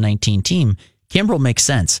 2019 team, Kimbrel makes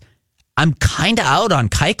sense. I'm kind of out on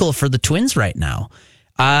Keuchel for the Twins right now.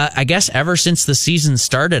 I guess ever since the season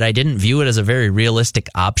started, I didn't view it as a very realistic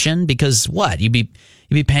option because you'd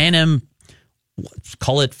be paying him,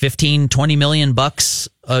 call it $15-20 million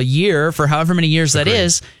a year for however many years that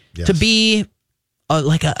is, to be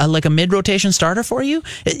like a mid-rotation starter for you.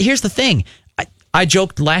 Here's the thing. I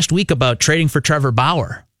joked last week about trading for Trevor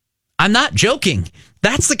Bauer. I'm not joking.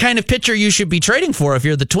 That's the kind of pitcher you should be trading for if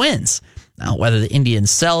you're the Twins. Now, whether the Indians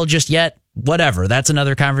sell just yet, whatever, that's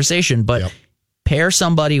another conversation. But pair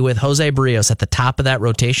somebody with Jose Barrios at the top of that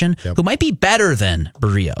rotation who might be better than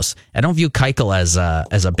Barrios. I don't view Keuchel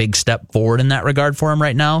as a big step forward in that regard for him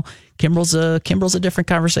right now. Kimbrel's a different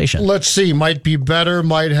conversation. Let's see. Might be better,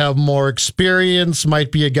 might have more experience,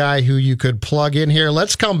 might be a guy who you could plug in here.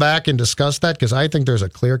 Let's come back and discuss that because I think there's a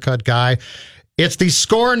clear-cut guy. It's the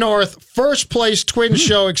SKOR North first place Twins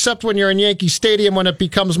show, except when you're in Yankee Stadium when it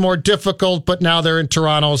becomes more difficult, but now they're in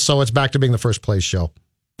Toronto, so it's back to being the first place show.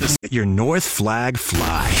 Your North flag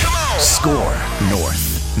fly. SKOR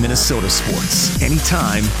North. Minnesota sports.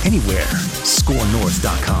 Anytime, anywhere.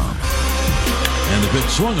 SKORNorth.com. And the pitch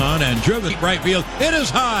swung on and driven right field. It is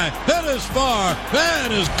high. It is far.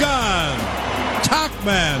 It is gone.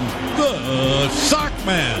 Talkman, the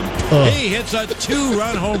Sockman. He hits a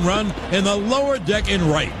 2-run home run in the lower deck in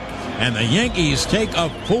right. And the Yankees take a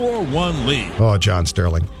 4-1 lead. Oh, John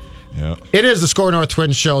Sterling. Yeah. It is the SKOR North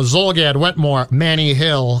Twins Show. Zolgad, Wetmore, Manny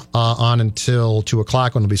Hill on until 2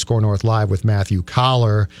 o'clock when it'll be SKOR North Live with Matthew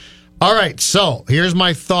Collar. All right, so here's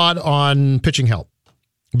my thought on pitching help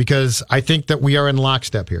because I think that we are in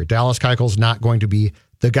lockstep here. Dallas Keuchel's not going to be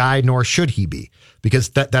the guy, nor should he be, because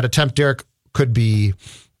that attempt, Derek, could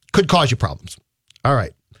cause you problems. All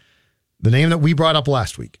right. The name that we brought up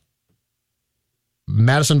last week,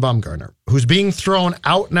 Madison Bumgarner, who's being thrown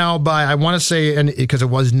out now by, I want to say, and because it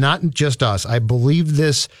was not just us, I believe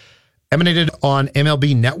this emanated on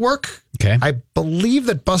MLB Network. Okay. I believe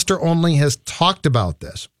that Buster Olney has talked about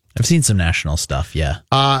this. I've seen some national stuff, yeah.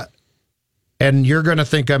 And you're going to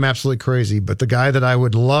think I'm absolutely crazy, but the guy that I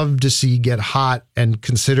would love to see get hot and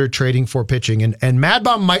consider trading for pitching, and Mad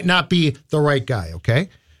Bum might not be the right guy, okay,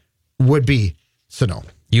 would be Sano.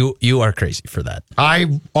 You are crazy for that.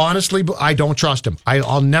 I honestly, I don't trust him.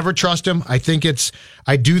 I'll never trust him. I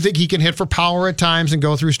do think he can hit for power at times and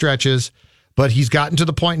go through stretches, but he's gotten to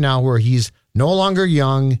the point now where he's no longer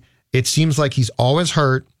young. It seems like he's always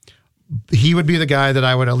hurt. He would be the guy that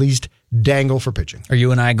I would at least dangle for pitching. Are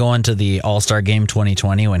you and I going to the All-Star Game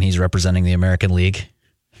 2020 when he's representing the American League?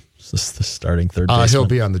 Is this the starting third baseman? He'll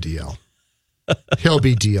be on the DL. He'll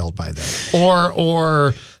be DL'd by then.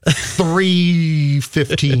 Or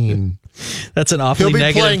 315. That's an awfully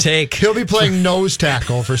negative take. He'll be playing nose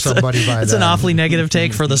tackle for somebody by then. That's an awfully negative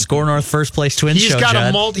take for the SKOR North First Place Twins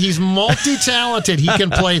Show, He's multi-talented. He can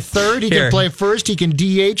play third, he can play first, he can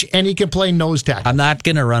DH, and he can play nose tackle. I'm not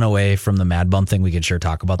going to run away from the Mad Bum thing. We can sure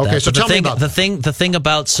talk about that. Okay, so tell me about that. The thing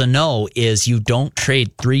about Sano is you don't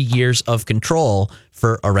trade 3 years of control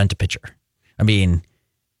for a rent-a-pitcher. I mean,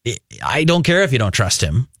 I don't care if you don't trust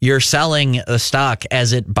him. You're selling a stock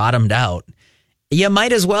as it bottomed out. You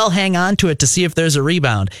might as well hang on to it to see if there's a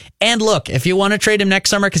rebound. And look, if you want to trade him next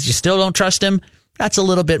summer because you still don't trust him, that's a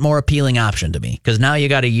little bit more appealing option to me because now you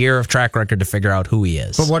got a year of track record to figure out who he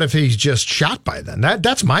is. But what if he's just shot by then?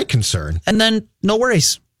 That's my concern. And then no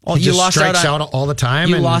worries. He just strikes out all the time.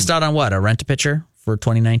 You lost out on what? A rent-a-pitcher for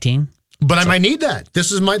 2019? But I might need that.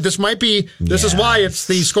 This is why it's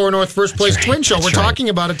the SKOR North First Place Twin Show. We're talking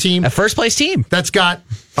about a team, a first place team that's got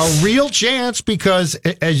a real chance because,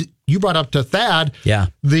 as you brought up to Thad,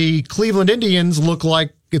 the Cleveland Indians look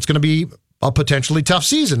like it's going to be a potentially tough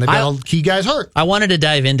season. They've got all key guys hurt. I wanted to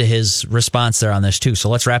dive into his response there on this too. So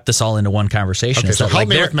let's wrap this all into one conversation. Okay, so help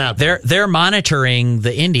me with Matt. They're monitoring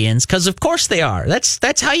the Indians because of course they are.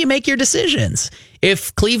 That's how you make your decisions.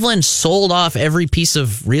 If Cleveland sold off every piece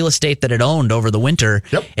of real estate that it owned over the winter,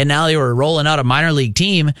 and now they were rolling out a minor league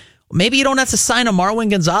team, maybe you don't have to sign a Marwin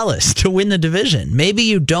Gonzalez to win the division. Maybe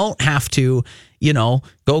you don't have to,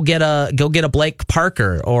 go get a Blake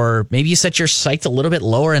Parker, or maybe you set your sights a little bit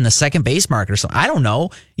lower in the second base market or something. I don't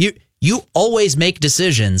know. You always make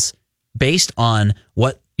decisions based on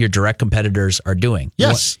what your direct competitors are doing.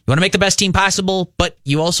 Yes. You want to make the best team possible, but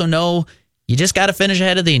you also know you just got to finish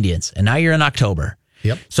ahead of the Indians, and now you're in October.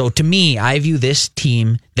 Yep. So to me, I view this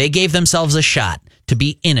team, they gave themselves a shot to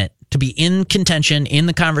be in it, to be in contention, in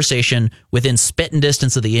the conversation, within spitting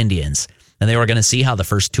distance of the Indians. And they were going to see how the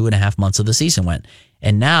first 2.5 months of the season went.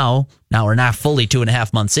 And now we're not fully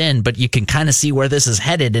 2.5 months in, but you can kind of see where this is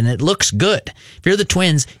headed, and it looks good. If you're the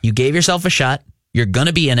Twins, you gave yourself a shot. You're going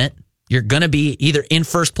to be in it. You're going to be either in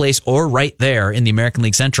first place or right there in the American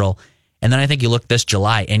League Central. And then I think you look this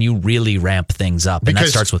July and you really ramp things up, and that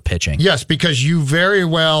starts with pitching. Yes, because you very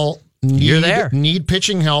well need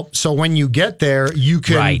pitching help. So when you get there, you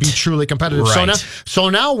can be truly competitive. Right. So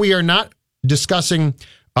now we are not discussing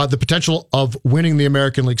the potential of winning the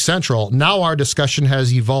American League Central. Now our discussion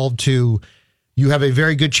has evolved to you have a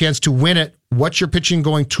very good chance to win it. What's your pitching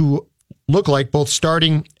going to look like, both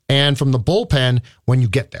starting and from the bullpen when you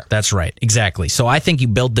get there? That's right. Exactly. So I think you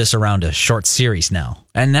build this around a short series now.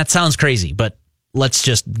 And that sounds crazy, but let's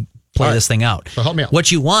just play this thing out. So help me out.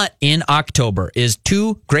 What you want in October is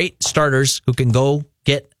 2 great starters who can go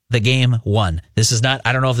get the game won. This is not,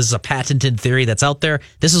 I don't know if this is a patented theory that's out there.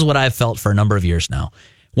 This is what I've felt for a number of years now.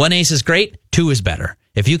 1 ace is great, 2 is better.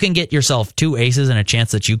 If you can get yourself 2 aces and a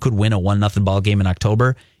chance that you could win a 1-0 ball game in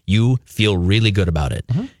October, you feel really good about it.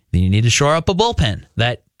 Mm-hmm. Then you need to shore up a bullpen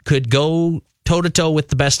that could go toe-to-toe with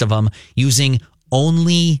the best of them using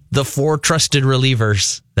only the 4 trusted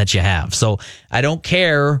relievers that you have. So I don't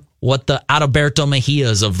care what the Adalberto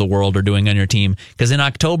Mejias of the world are doing on your team, because in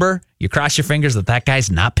October, you cross your fingers that guy's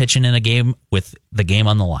not pitching in a game with the game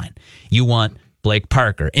on the line. You want Blake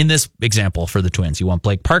Parker. In this example for the Twins, you want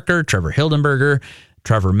Blake Parker, Trevor Hildenberger,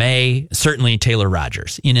 Trevor May, certainly Taylor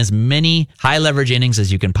Rogers, in as many high-leverage innings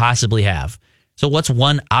as you can possibly have. So what's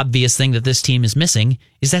one obvious thing that this team is missing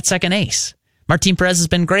is that second ace. Martin Perez has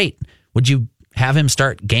been great. Would you have him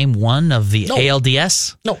start game 1 of the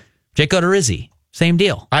ALDS? No. Jake Odorizzi, same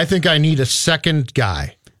deal. I think I need a second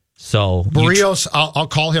guy. So Barrios, I'll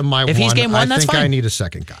call him my one. If he's game 1, that's fine. I think I need a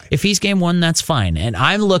second guy. If he's game 1, that's fine. And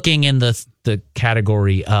I'm looking in the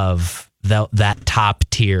category of that top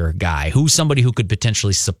tier guy, who's somebody who could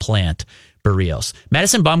potentially supplant Barrios.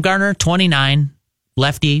 Madison Bumgarner, 29,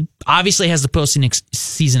 lefty, obviously has the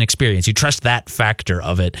postseason experience. You trust that factor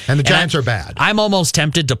of it. And the Giants are bad. I'm almost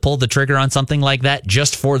tempted to pull the trigger on something like that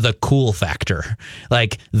just for the cool factor.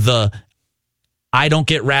 Like I don't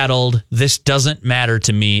get rattled. This doesn't matter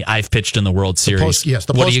to me. I've pitched in the World Series.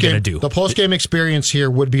 What are you going to do? The post-game experience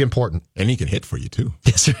here would be important. And he can hit for you, too.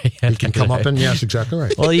 That's right. He can come up and, yes, exactly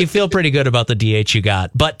right. Well, you feel pretty good about the DH you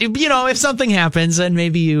got. But, if something happens and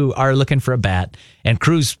maybe you are looking for a bat, and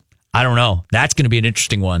Cruz, I don't know. That's going to be an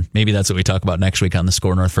interesting one. Maybe that's what we talk about next week on the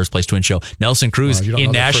SKOR North First Place Twin Show. Nelson Cruz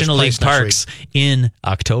in National League Parks in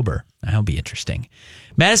October. That'll be interesting.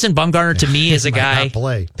 Madison Bumgarner, to me, is a guy. Not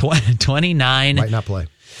play. 29. Might not play.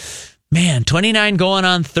 Man, 29 going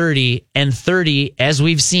on 30, and 30, as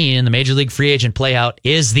we've seen in the Major League free agent playout,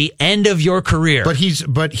 is the end of your career. But this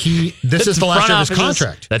is the last year of his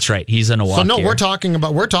contract. That's right. He's in a walk. So no, year. we're talking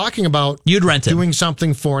about you'd rent him. Doing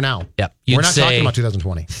something for now. Yep. We're not talking about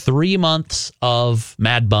 2020. 3 months of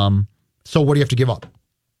Mad Bum. So what do you have to give up?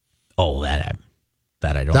 Oh, that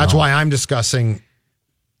I don't know. That's why I'm discussing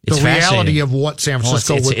the reality of what San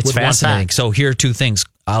Francisco would It's want fascinating. back. So here are 2 things.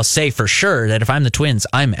 I'll say for sure that if I'm the Twins,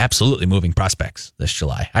 I'm absolutely moving prospects this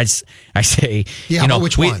July. I say,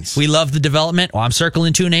 which ones? We love the development. Well, I'm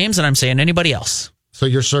circling 2 names, and I'm saying anybody else. So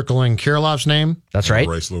you're circling Kirilov's name? That's right.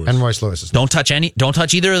 Royce Lewis. And Royce Lewis. Don't touch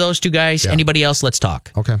either of those 2 guys. Yeah. Anybody else, let's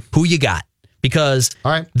talk. Okay. Who you got? Because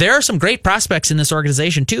all right, there are some great prospects in this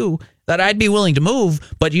organization, too, that I'd be willing to move,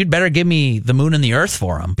 but you'd better give me the moon and the earth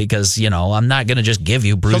for them because, I'm not going to just give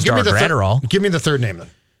you Brusdar Gratterall. Give me the third name, then.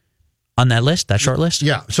 On that list, that short list?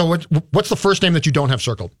 Yeah. So what's the first name that you don't have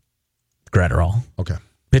circled? Gratterall. Okay.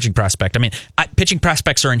 Pitching prospect. I mean, pitching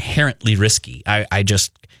prospects are inherently risky. I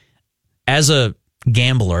just, as a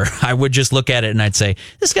gambler, I would just look at it and I'd say,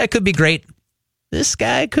 this guy could be great. This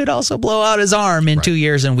guy could also blow out his arm in 2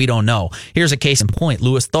 years, and we don't know. Here's a case in point.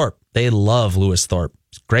 Lewis Thorpe. They love Lewis Thorpe.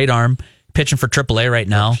 Great arm. Pitching for AAA right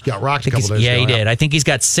now. He got rocked a couple days ago. Yeah, he did. I think he's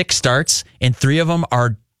got 6 starts, and 3 of them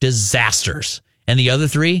are disasters. And the other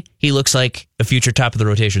 3, he looks like a future top of the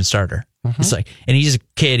rotation starter. It's like, and he's a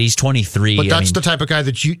kid. He's 23. But that's the type of guy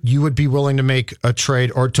that you would be willing to make a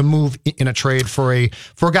trade or to move in a trade for a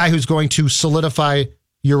guy who's going to solidify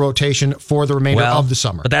your rotation for the remainder of the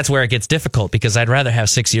summer. But that's where it gets difficult because I'd rather have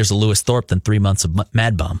 6 years of Lewis Thorpe than 3 months of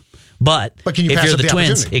Mad Bum. But can you if pass you're up the Twins,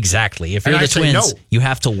 opportunity? exactly. If you're the Twins, you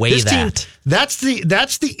have to weigh that. That's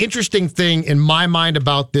the interesting thing in my mind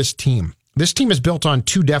about this team. This team is built on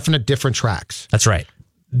 2 definite different tracks. That's right.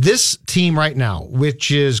 This team right now, which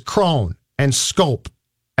is Crone and Scope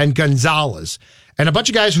and Gonzalez and a bunch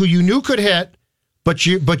of guys who you knew could hit, but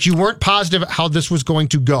you weren't positive how this was going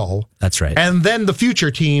to go. That's right. And then the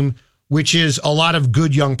future team, which is a lot of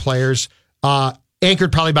good young players,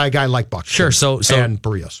 anchored probably by a guy like Buck. Sure. So and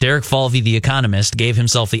Barrios. Derek Falvey, the economist, gave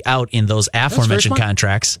himself the out in those aforementioned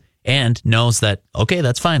contracts and knows that, okay,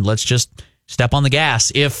 that's fine. Let's just step on the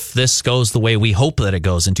gas if this goes the way we hope that it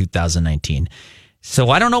goes in 2019. So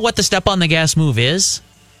I don't know what the step on the gas move is,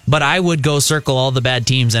 but I would go circle all the bad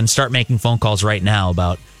teams and start making phone calls right now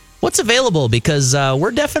about what's available because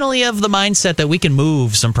we're definitely of the mindset that we can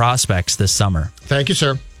move some prospects this summer. Thank you,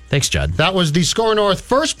 sir. Thanks, Judd. That was the SKOR North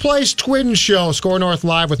First Place Twins Show. SKOR North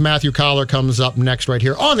Live with Matthew Collar comes up next right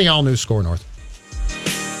here on the all-new SKOR North.